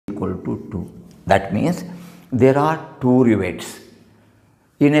to 2. That means there are 2 rivets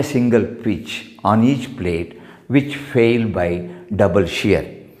in a single pitch on each plate which fail by double shear.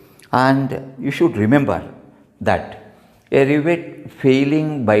 And you should remember that a rivet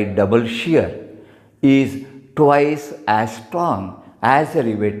failing by double shear is twice as strong as a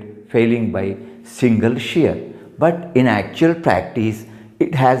rivet failing by single shear. But in actual practice,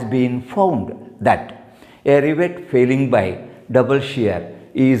 it has been found that a rivet failing by double shear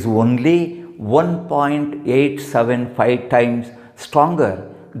is only 1.875 times stronger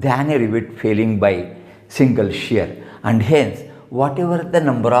than a rivet failing by single shear, and hence whatever the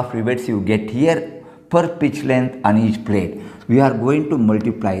number of rivets you get here per pitch length on each plate, we are going to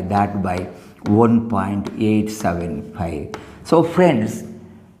multiply that by 1.875. So friends,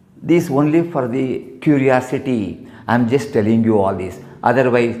 this only for the curiosity, I am just telling you all this.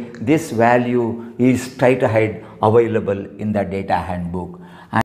 Otherwise, this value is straight ahead available in the data handbook.